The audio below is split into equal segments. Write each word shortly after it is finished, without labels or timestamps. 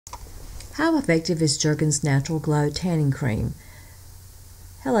How effective is Jergen's Natural Glow Tanning Cream?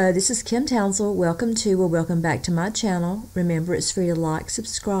 Hello, this is Kim Townsel. Welcome to or welcome back to my channel. Remember, it's free to like,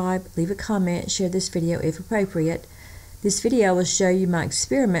 subscribe, leave a comment, share this video if appropriate. This video will show you my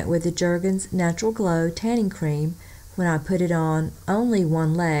experiment with the Jergen's Natural Glow Tanning Cream when I put it on only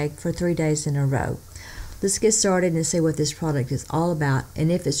one leg for 3 days in a row. Let's get started and see what this product is all about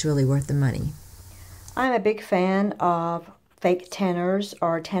and if it's really worth the money. I'm a big fan of fake tanners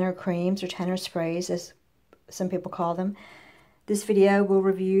or tanner creams or tanner sprays, as some people call them. This video will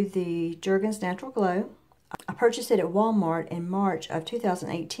review the Jergen's Natural Glow. I purchased it at Walmart in March of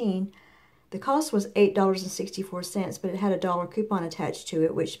 2018. The cost was $8.64, but it had a $1 coupon attached to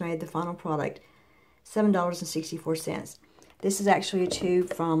it, which made the final product $7.64. This is actually a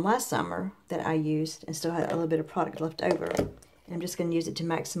tube from last summer that I used and still had a little bit of product left over. And I'm just going to use it to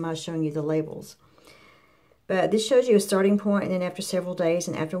maximize showing you the labels. But this shows you a starting point, and then after several days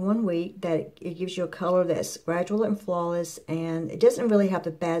and after 1 week, that it gives you a color that's gradual and flawless, and it doesn't really have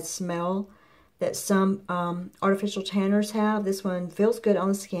the bad smell that some artificial tanners have. This one feels good on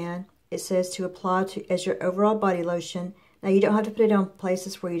the skin. It says to apply as your overall body lotion. Now, you don't have to put it on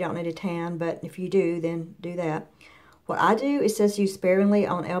places where you don't need a tan, but if you do, then do that. What I do, it says use sparingly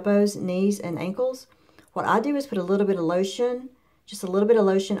on elbows, knees, and ankles. What I do is put a little bit of lotion, just a little bit of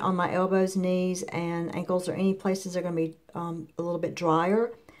lotion on my elbows, knees, and ankles, or any places that are going to be a little bit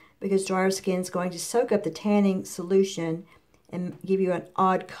drier, because drier skin is going to soak up the tanning solution and give you an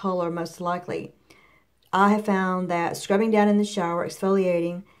odd color most likely. I have found that scrubbing down in the shower,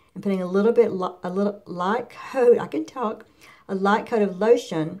 exfoliating, and putting a light coat of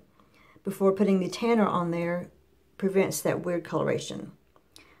lotion before putting the tanner on there prevents that weird coloration.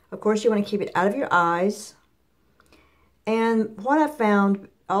 Of course, you want to keep it out of your eyes. And what I found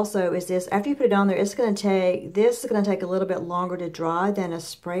also is this: after you put it on there, this is going to take a little bit longer to dry than a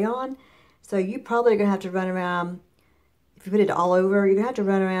spray-on. So you probably are going to have to run around, if you put it all over, you're going to have to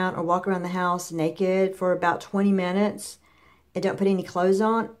run around or walk around the house naked for about 20 minutes. And don't put any clothes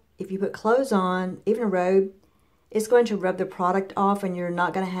on. If you put clothes on, even a robe, it's going to rub the product off and you're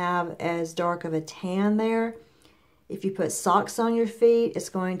not going to have as dark of a tan there. If you put socks on your feet, it's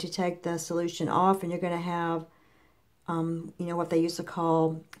going to take the solution off and you're going to have what they used to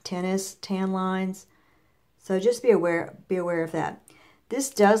call tennis tan lines. So just be aware of that. This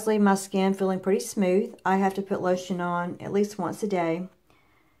does leave my skin feeling pretty smooth. I have to put lotion on at least once a day.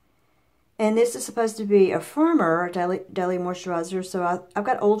 And this is supposed to be a firmer daily moisturizer. So I've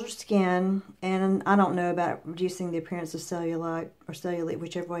got older skin, and I don't know about reducing the appearance of cellulite or cellulite,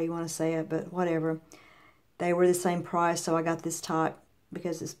 whichever way you want to say it, but whatever. They were the same price, so I got this type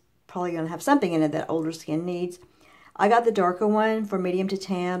because it's probably going to have something in it that older skin needs. I got the darker one for medium to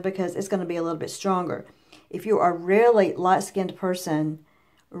tan because it's going to be a little bit stronger. If you are a really light-skinned person,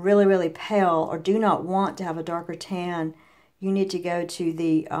 really, really pale, or do not want to have a darker tan, you need to go to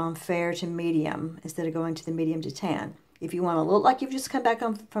the fair to medium instead of going to the medium to tan. If you want to look like you've just come back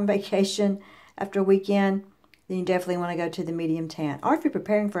from vacation after a weekend, then you definitely want to go to the medium tan. Or if you're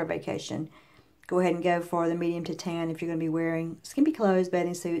preparing for a vacation, go ahead and go for the medium to tan if you're going to be wearing skimpy clothes,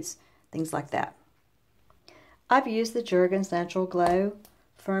 bathing suits, things like that. I've used the Jergen's Natural Glow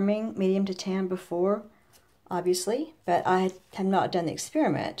Firming Medium to Tan before, obviously, but I have not done the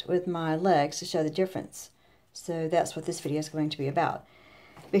experiment with my legs to show the difference. So that's what this video is going to be about.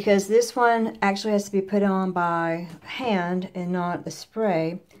 Because this one actually has to be put on by hand and not a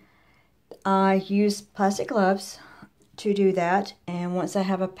spray, I use plastic gloves to do that. And once I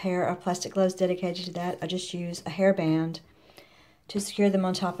have a pair of plastic gloves dedicated to that, I just use a hairband to secure them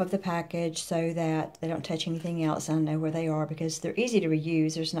on top of the package so that they don't touch anything else. I know where they are because they're easy to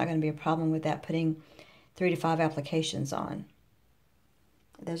reuse. There's not going to be a problem with that putting 3 to 5 applications on.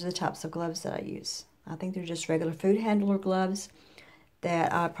 Those are the types of gloves that I use. I think they're just regular food handler gloves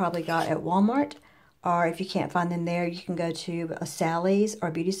that I probably got at Walmart. Or if you can't find them there, you can go to a Sally's or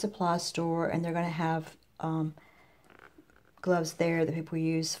a beauty supply store, and they're going to have gloves there that people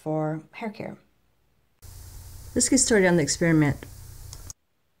use for hair care. Let's get started on the experiment.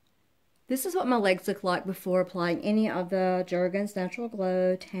 This is what my legs look like before applying any of the Jergen's Natural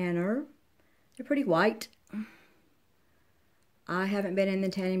Glow Tanner. They're pretty white. I haven't been in the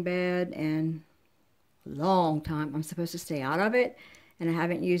tanning bed in a long time. I'm supposed to stay out of it. And I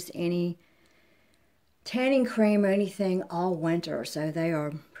haven't used any tanning cream or anything all winter. So they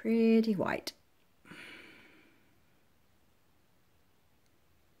are pretty white.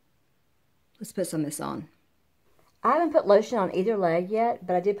 Let's put some of this on. I haven't put lotion on either leg yet,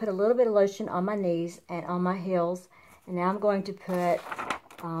 but I did put a little bit of lotion on my knees and on my heels. And now I'm going to put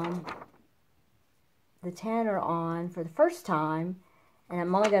the tanner on for the first time, And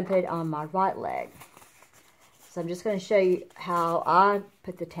I'm only going to put it on my right leg. So I'm just going to show you how I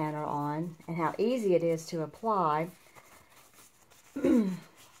put the tanner on and how easy it is to apply.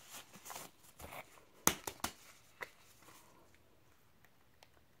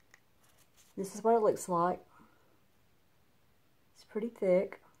 This is what it looks like. It's pretty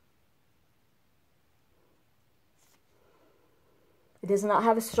thick. It does not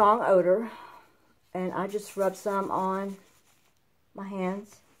have a strong odor. And I just rub some on my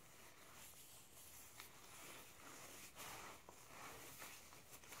hands.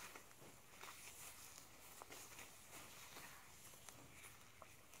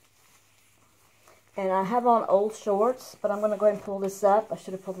 And I have on old shorts, but I'm going to go ahead and pull this up. I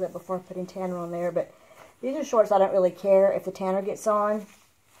should have pulled it up before putting tanner on there, but these are shorts I don't really care if the tanner gets on.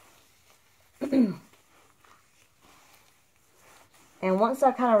 And once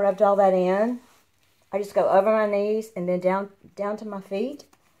I kind of rubbed all that in, I just go over my knees and then down to my feet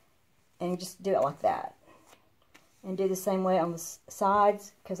and just do it like that. And do the same way on the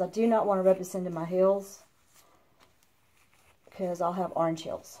sides, because I do not want to rub this into my heels, because I'll have orange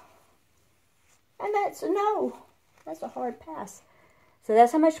heels. And that's a no. That's a hard pass. So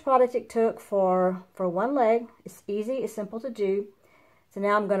that's how much product it took for one leg. It's easy. It's simple to do. So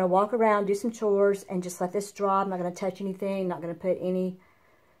now I'm going to walk around, do some chores, and just let this dry. I'm not going to touch anything. Not going to put any.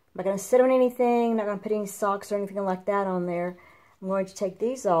 I'm not going to sit on anything. Not going to put any socks or anything like that on there. I'm going to take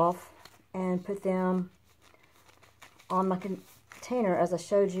these off and put them on my container as I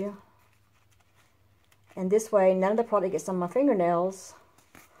showed you. And this way, none of the product gets on my fingernails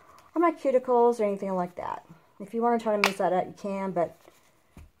or my cuticles or anything like that. If you want to try to mix that up, you can, but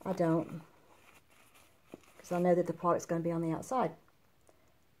I don't, because I know that the product's going to be on the outside.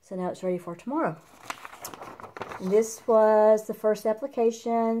 So now it's ready for tomorrow. And this was the first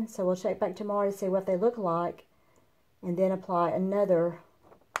application, so we'll check back tomorrow to see what they look like, and then apply another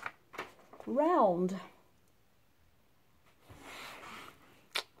round.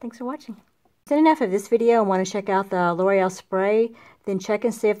 Thanks for watching. That's enough of this video. I want to check out the L'Oreal spray. Then check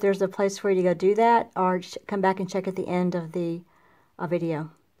and see if there's a place for you to go do that, or come back and check at the end of the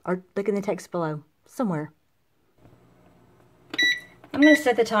video, or look in the text below, somewhere. I'm going to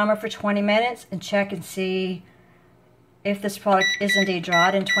set the timer for 20 minutes and check and see if this product is indeed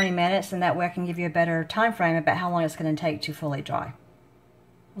dried in 20 minutes, and that way I can give you a better time frame about how long it's going to take to fully dry.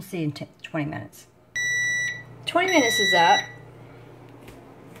 We'll see in 20 minutes. 20 minutes is up.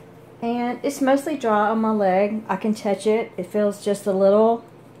 And it's mostly dry on my leg. I can touch it. It feels just a little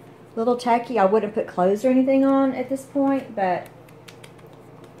tacky. I wouldn't put clothes or anything on at this point, but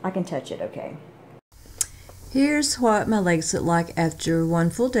I can touch it okay. Here's what my legs look like after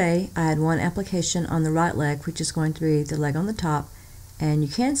one full day. I had one application on the right leg, which is going to be the leg on the top. And you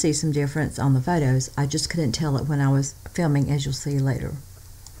can see some difference on the photos. I just couldn't tell it when I was filming, as you'll see later.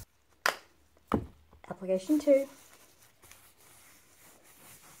 Application 2.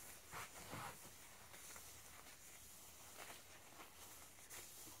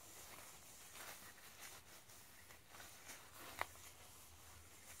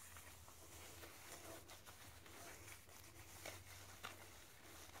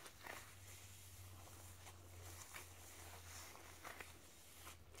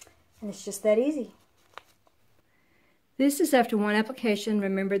 And it's just that easy. This is after one application.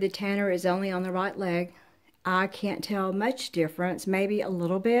 Remember, the tanner is only on the right leg. I can't tell much difference, maybe a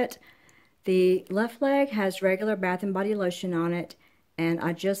little bit. The left leg has regular Bath & Body Lotion on it, and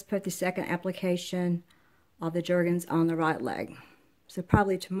I just put the second application of the Jergens on the right leg. So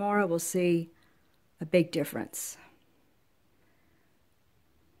probably tomorrow we'll see a big difference.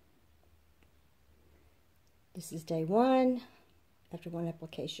 This is day 1 after one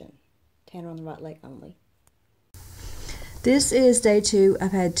application. Tanner on the right leg only. This is day 2.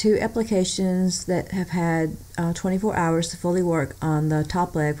 I've had 2 applications that have had 24 hours to fully work on the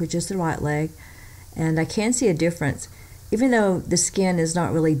top leg, which is the right leg, and I can see a difference. Even though the skin is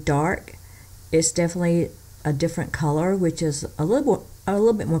not really dark, it's definitely a different color, which is a little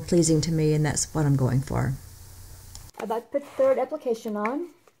bit more pleasing to me, and that's what I'm going for. I'd like to put the third application on.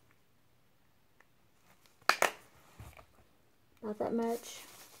 Not that much.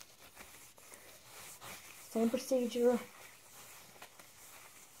 Same procedure.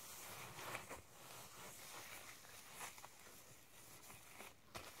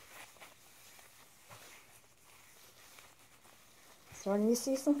 Starting to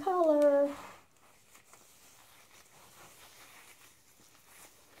see some color.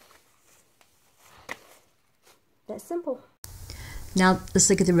 That's simple. Now let's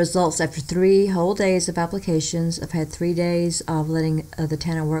look at the results after 3 whole days of applications. I've had 3 days of letting the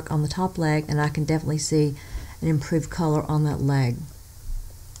tanner work on the top leg, and I can definitely see an improved color on that leg.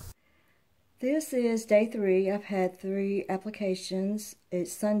 This is day 3. I've had 3 applications.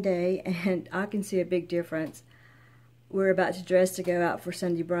 It's Sunday and I can see a big difference. We're about to dress to go out for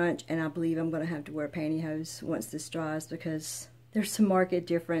Sunday brunch, and I believe I'm going to have to wear pantyhose once this dries because there's some marked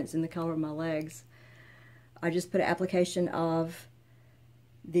difference in the color of my legs. I just put an application of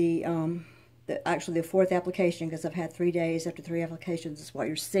actually the 4th application because I've had 3 days after 3 applications is what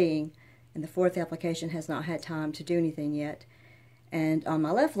you're seeing, and the 4th application has not had time to do anything yet. And on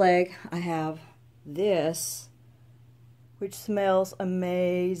my left leg I have this, which smells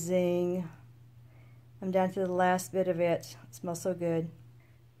amazing. I'm down to the last bit of it. It smells so good.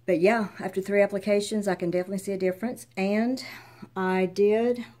 But yeah, after 3 applications, I can definitely see a difference. And I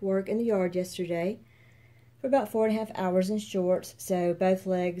did work in the yard yesterday for about 4.5 hours in shorts. So both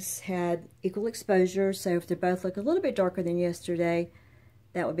legs had equal exposure. So if they both look a little bit darker than yesterday,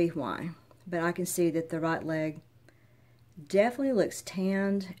 that would be why. But I can see that the right leg definitely looks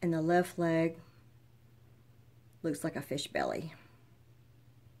tanned and the left leg looks like a fish belly.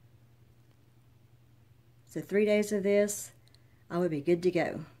 So 3 days of this, I would be good to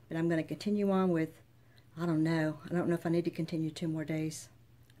go. But I'm going to continue on with, I don't know if I need to continue 2 more days.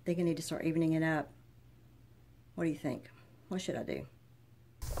 I think I need to start evening it up. What do you think? What should I do?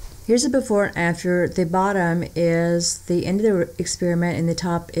 Here's a before and after. The bottom is the end of the experiment and the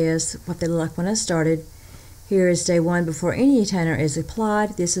top is what they look like when I started. Here is day 1 before any tanner is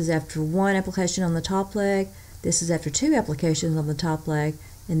applied. This is after 1 application on the top leg. This is after 2 applications on the top leg.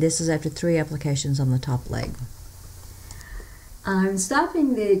 And this is after 3 applications on the top leg. I'm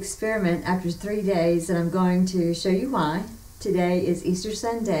stopping the experiment after 3 days, and I'm going to show you why. Today is Easter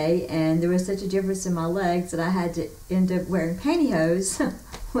Sunday, and there was such a difference in my legs that I had to end up wearing pantyhose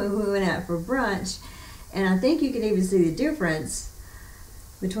when we went out for brunch. And I think you can even see the difference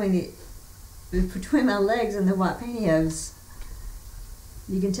between my legs and the white pantyhose.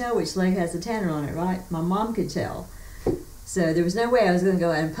 You can tell which leg has the tanner on it, right? My mom could tell. So there was no way I was going to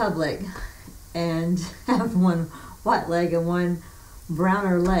go out in public and have one white leg and one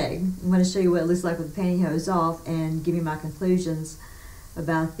browner leg. I'm going to show you what it looks like with the pantyhose off and give you my conclusions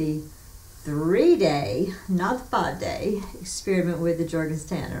about the 3-day, not the 5-day, experiment with the Jergen's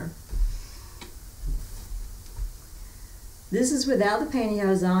tanner. This is without the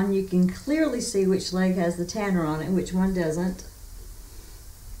pantyhose on. You can clearly see which leg has the tanner on it and which one doesn't.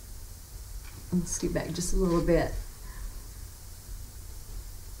 Let's scoot back just a little bit.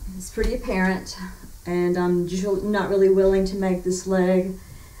 It's pretty apparent, and I'm just not really willing to make this leg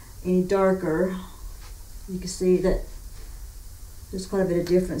any darker. You can see that there's quite a bit of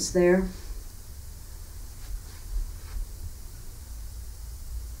difference there.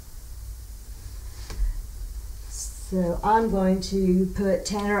 So I'm going to put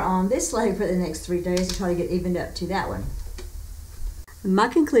tanner on this leg for the next 3 days to try to get evened up to that one. My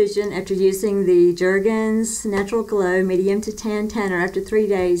conclusion after using the Jergen's Natural Glow Medium to Tan Tanner after 3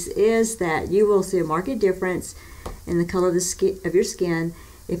 days is that you will see a marked difference in the color of your skin.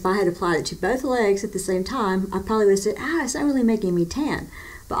 If I had applied it to both legs at the same time, I probably would have said, it's not really making me tan.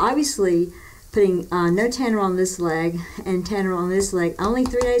 But obviously, putting no tanner on this leg and tanner on this leg only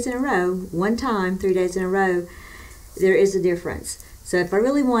 3 days in a row, one time, 3 days in a row, there is a difference. So if I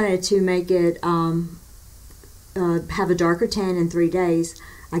really wanted to make it have a darker tan in 3 days,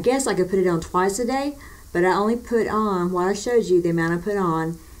 I guess I could put it on twice a day, but I only put on what I showed you, the amount I put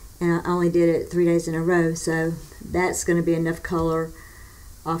on, and I only did it 3 days in a row, so that's going to be enough color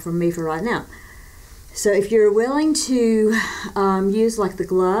for me for right now. So if you're willing to use like the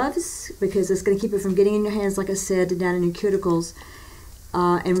gloves, because it's going to keep it from getting in your hands, like I said, down in your cuticles,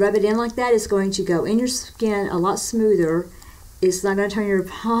 and rub it in like that, it's going to go in your skin a lot smoother. It's not going to turn your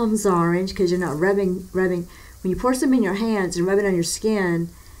palms orange because you're not rubbing. When you pour some in your hands and rub it on your skin,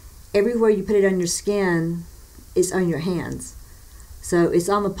 everywhere you put it on your skin is on your hands. So it's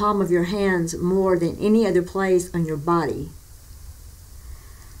on the palm of your hands more than any other place on your body.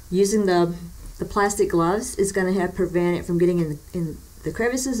 Using the plastic gloves is going to help prevent it from getting in the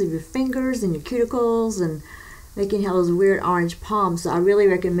crevices of your fingers and your cuticles and making those weird orange palms. So I really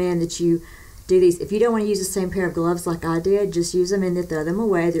recommend that you do these. If you don't want to use the same pair of gloves like I did, just use them and then throw them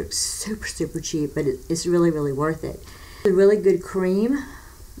away. They're super cheap, but it's really worth it. It's a really good cream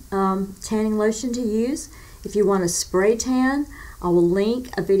tanning lotion to use. If you want a spray tan, I will link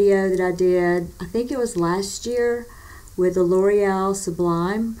a video that I did, I think it was last year, with the L'Oreal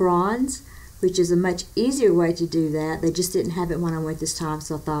Sublime Bronze, which is a much easier way to do that. They just didn't have it when I went this time,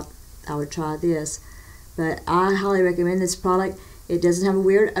 so I thought I would try this. But I highly recommend this product. It doesn't have a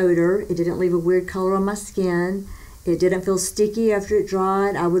weird odor. It didn't leave a weird color on my skin. It didn't feel sticky after it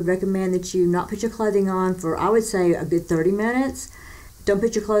dried. I would recommend that you not put your clothing on for, I would say, a good 30 minutes. don't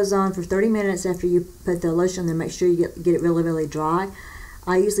put your clothes on for 30 minutes after you put the lotion on there. Make sure you get it really, really dry.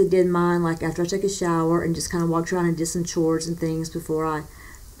 I usually did mine like after I took a shower and just kind of walked around and did some chores and things before I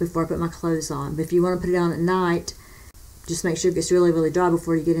put my clothes on. But if you want to put it on at night, just make sure it gets really, really dry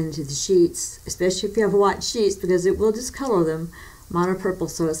before you get into the sheets, especially if you have white sheets, because it will discolor them. Mine are purple,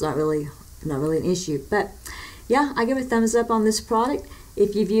 so it's not really an issue. But yeah, I give a thumbs up on this product.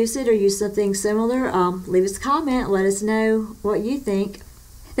 If you've used it or used something similar, leave us a comment. Let us know what you think.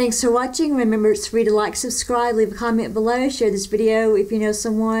 Thanks for watching. Remember, it's free to like, subscribe, leave a comment below, share this video if you know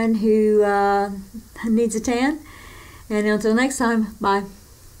someone who needs a tan. And until next time, bye.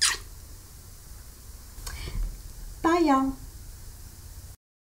 Bye, y'all.